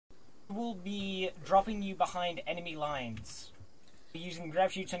will be dropping you behind enemy lines. You're using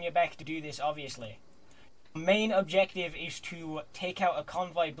grab chutes on your back to do this, obviously. The main objective is to take out a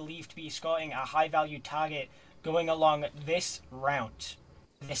convoy believed to be escorting a high-value target going along this route,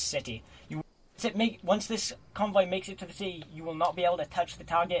 this city. Once this convoy makes it to the city, you will not be able to touch the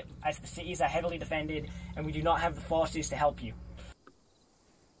target as the cities are heavily defended and we do not have the forces to help you.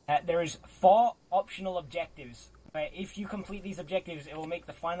 There is 4 optional objectives. If you complete these objectives, it will make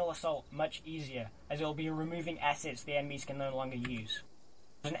the final assault much easier, as it will be removing assets the enemies can no longer use.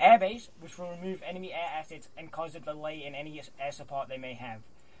 There's an airbase, which will remove enemy air assets and cause a delay in any air support they may have.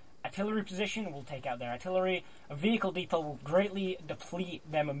 Artillery position will take out their artillery. A vehicle depot will greatly deplete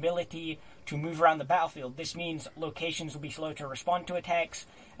their mobility to move around the battlefield. This means locations will be slow to respond to attacks,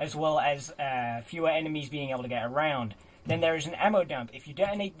 as well as fewer enemies being able to get around. Then there is an ammo dump. If you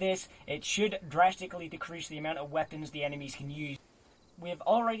detonate this, it should drastically decrease the amount of weapons the enemies can use. We have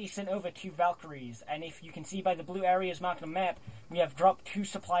already sent over 2 Valkyries, and if you can see by the blue areas marked on the map, we have dropped 2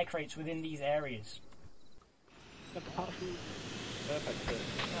 supply crates within these areas.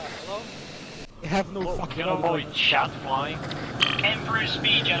 Hello? You have no fucking avoid chat flying. Emperor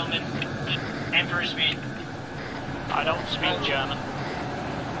speed, gentlemen. Emperor speed. I don't speak German.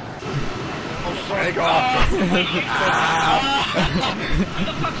 Take off!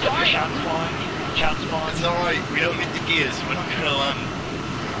 Chat's flying. Chat's flying. It's alright, we don't need the gears, we're not gonna land.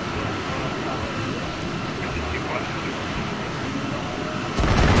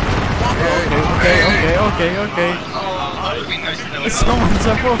 Okay. Oh, it'd be nice to know. Someone's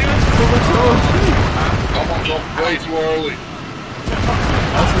up off. Someone's off. Someone's up way too early.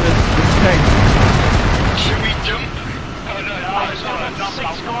 That's what it's tank. Should we jump? Oh no, it's not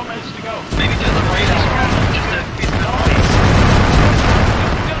 6 kilometers to go. Maybe do the raiders round, just to be nice.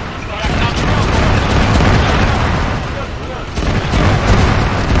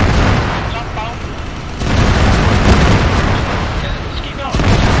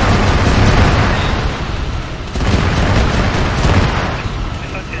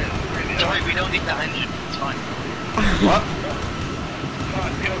 Sorry, we don't need that engine, it's fine. What?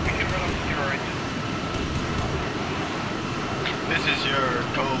 We can run off your engine. This is your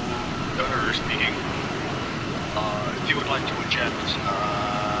co-gunner speaking. If you would like to eject,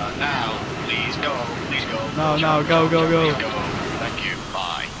 now, please go, please go. No, go. Please go. Thank you,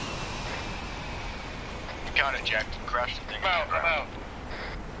 bye. You can't eject and crash the thing. I'm out.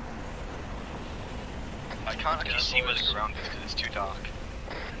 I can't actually see where the ground is because it's too dark.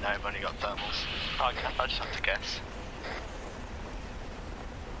 Now I've only got thermals. I just have to guess.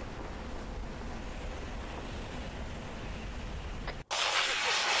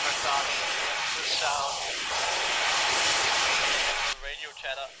 Radio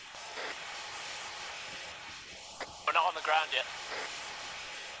chatter. We're not on the ground yet.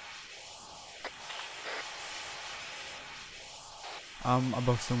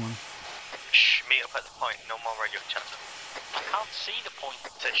 Above someone. Shh, meet up at the point, no more radio chatter. I can't see the point.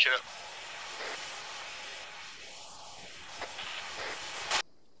 Say shut up.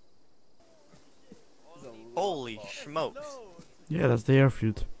 Holy smokes. Yeah, that's the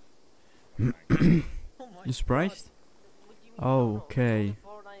airfield. You surprised? Okay.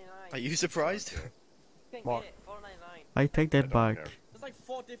 Are you surprised? What? I take that back. There's like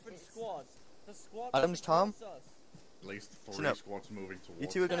 4 different squads. The squad Adams, Tom? At least 3 no, squads moving towards. You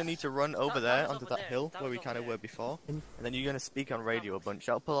two are going to need to run over there onto that hill where we kind of were before. And then you're going to speak on radio a bunch.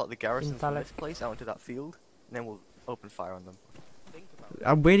 I'll pull out the garrison from this place out into that field. And then we'll open fire on them.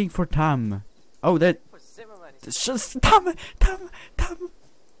 I'm waiting for Tam. Oh, that... It's just Tam!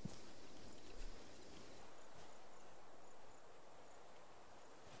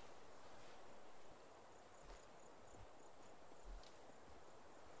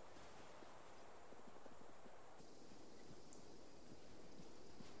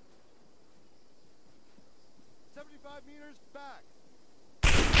 Meters back.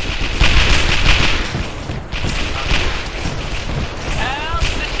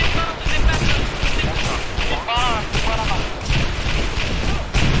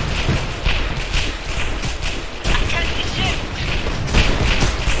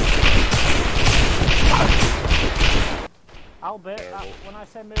 Albert, when I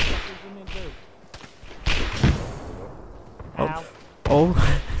say move, what do you mean do? Oh. Oh.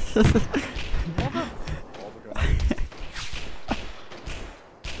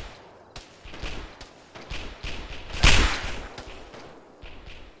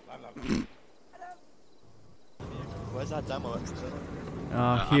 Where's that demo at?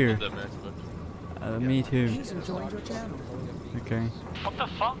 Here. Me too. Okay. What the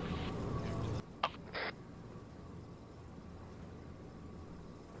fuck?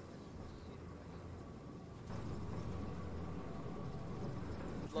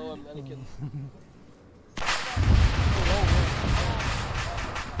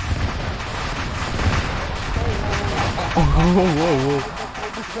 Whoa.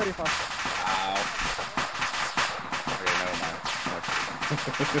 Very fast. Ow. Okay, never mind.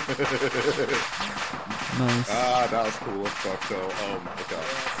 Nice. Ah, that was cool as fuck though. Oh my god.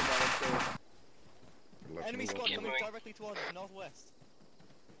 Enemy squad coming directly towards us, northwest.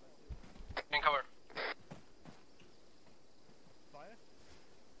 In cover. Fire.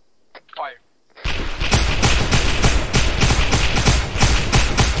 Fire.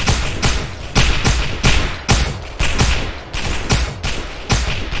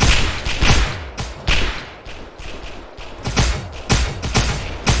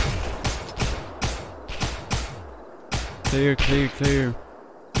 Clear.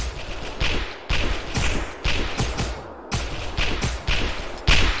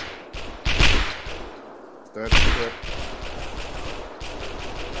 Dead.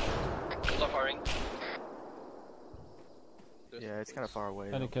 Stop firing. Yeah, it's kind of far away.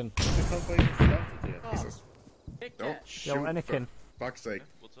 Anakin. Don't shoot. Yo, Anakin. For fuck's sake.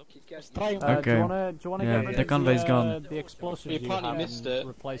 Okay. Do you wanna Yeah, get rid the of convoy's gone. the explosives You apparently have missed and it.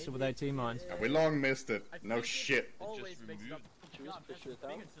 replace it with AT mines? We long missed it. No shit.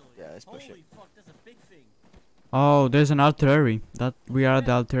 Yeah, let's push it. Oh, there's an artillery. That we are at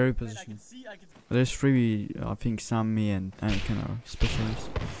the artillery position. There's three, I think Sam, me, and Anakin are specialists.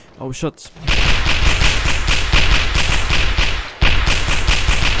 Oh, shots.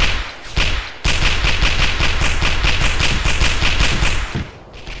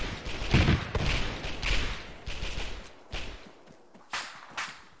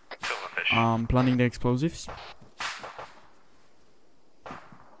 Planning the explosives.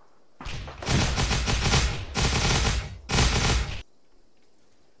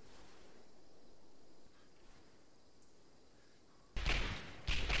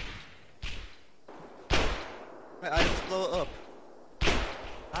 Right, I just blow it up.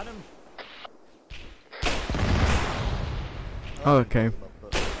 Adam. Oh, okay. But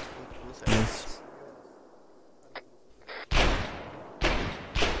we'll say Yes.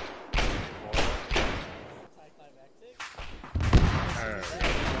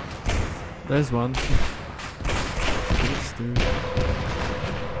 There's one.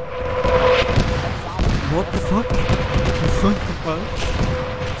 What the fuck? What the fuck?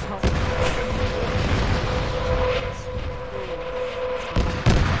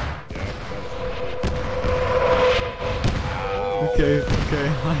 Okay,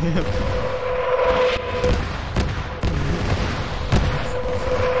 I am.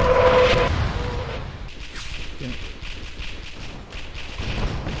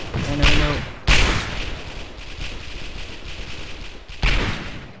 No.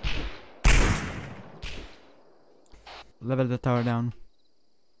 Level the tower down.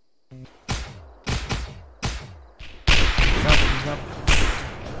 Up.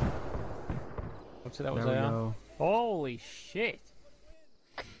 What's that was There we there? go. Holy shit!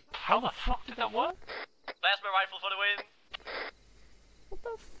 How the fuck did that work? Plasma rifle for the win. What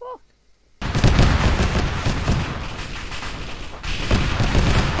the fuck?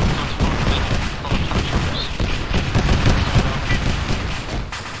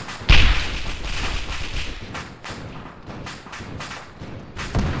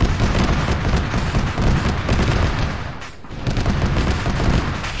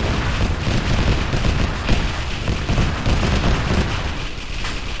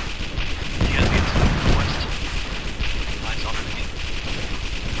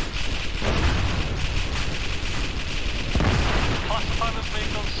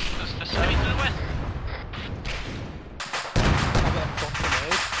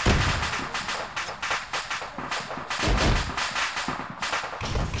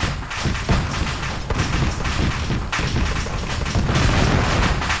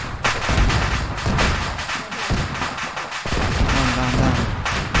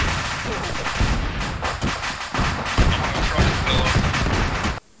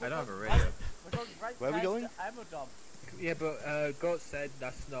 Where are we going? Yeah, but Goat said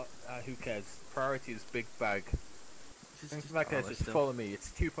that's not. Who cares? Priority is big bag. Something like this. Just follow me. It's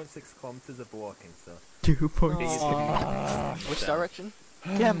 2.6 kilometers of walking, so. 2.6. Which direction?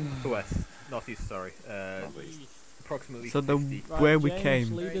 West, northeast. Sorry. Approximately. So the 50. where we James,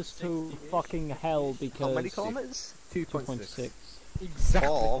 came. lead us to fucking hell because. How many kilometers? 2.6. Exactly.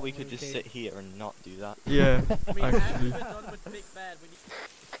 Or we could just sit here and not do that. Yeah, actually.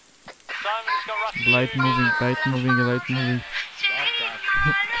 Simon's got rusty. Light moving.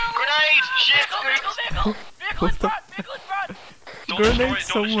 Grenade! Shit! Vehicle! Vehicle in front! Vehicle in front! Don't Grenade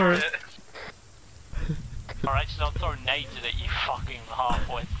destroy it, don't somewhere. destroy it. Alright, so don't throw nades at it, you fucking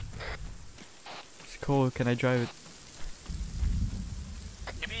half-wit. cool. Can I drive it?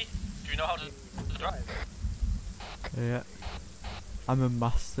 Yippee, do you know how to drive? Yeah. I'm a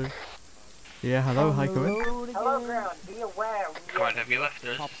master. Yeah, hello, hi, come in. Hello, ground. Be aware. Come on, have you left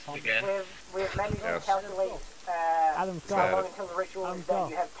us again? We've managed to Yes. calculate Adam, go. how long until the ritual Adam, is done. go.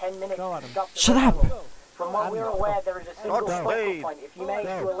 You have 10 minutes Go, to Adam. stop the Shut up! ritual. From what we're aware, there is a single God's focal sake. point. If you manage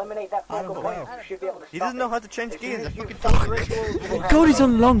to eliminate that focal point, you should be able to stop He doesn't know how to change As soon gears. as I you fucking stop told the you. ritual, you will have God is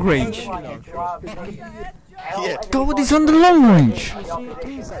on long range. Yeah. God is on the long range.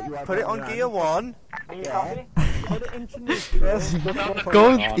 Put it on gear 1.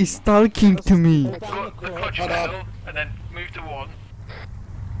 God is talking to me. Go clutch pedal, and then move to 1.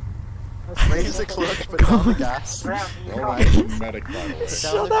 Raise the clutch, put it on the gas. Alright, medic vital.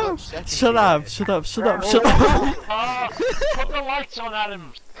 Shut up! Shut up! Shut up! Shut up! Shut up! Ah, put the lights on,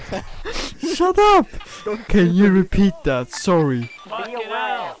 Adam! Shut up! Can you repeat that? Sorry. Fucking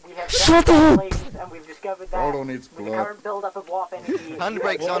hell! Shut up! And we've discovered that Frodo needs with the blood. current build-up of warp energy,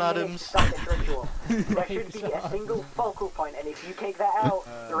 Handbrakes on, Adams. stop this ritual. There should be a single focal point, and if you take that out,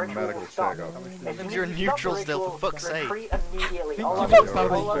 the ritual medical will stop. check-up. As soon as You're in you stop neutral the still, ritual, for fuck's sake. retreat immediately. All you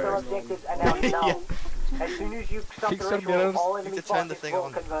other objectives are now null. As soon as you stop the Fix some ritual, nerves. all You enemy need to turn the forces thing will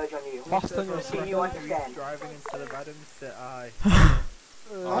on. converge on you. Faster than Do you understand? Driving instead of Adam, sit I.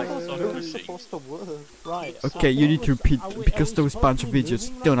 I thought it was supposed to work. Right. Okay, you need to repeat because those bunch of idiots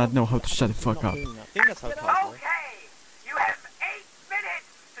do not know how to shut the fuck up. I think that's how it works. Okay, you have 8 minutes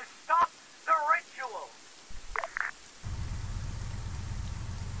to stop the ritual.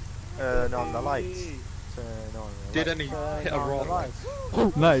 Turn on the lights. Turn on the Did lights. any hit a roll?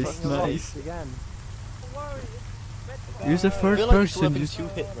 Nice, nice. Again. Use the I third feel like person. you Use two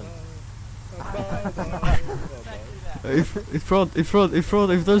hit them. if there's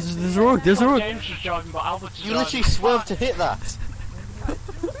a rock, there's a rock. James is driving, but Albert's You literally swerved to hit that.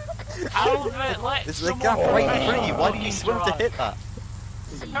 Albert, let This is a gap right free. Why did you swerve to hit that?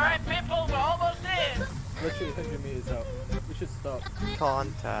 Alright, people, we're almost there! Literally 100 meters out. We should stop.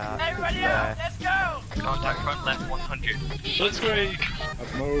 Contact. Everybody out, let's go! Contact front left 100. Let's go!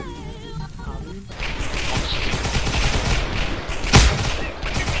 Let's move.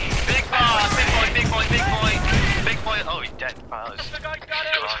 Big boy, big boy, big boy, big boy! Big boy, oh, he's dead. Wow, got him,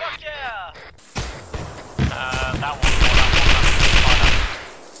 fuck yeah! That one.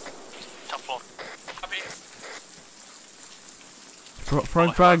 Top floor. Copy.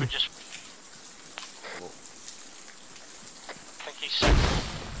 Front drag. Just... think he's sick.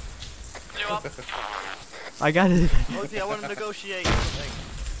 Blew up. I got it. Rosie, I want to negotiate.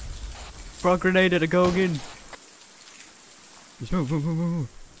 Front grenade at a go again. Just move, move, move, move, move.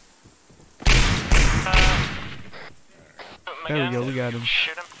 There we go, we got him.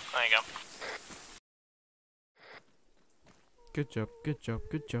 Shoot him. There you go. Good job, good job,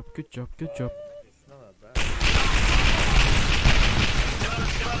 good job, good job, good job. It's not that bad.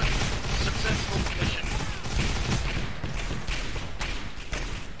 Successful mission.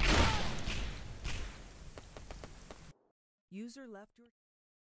 User left your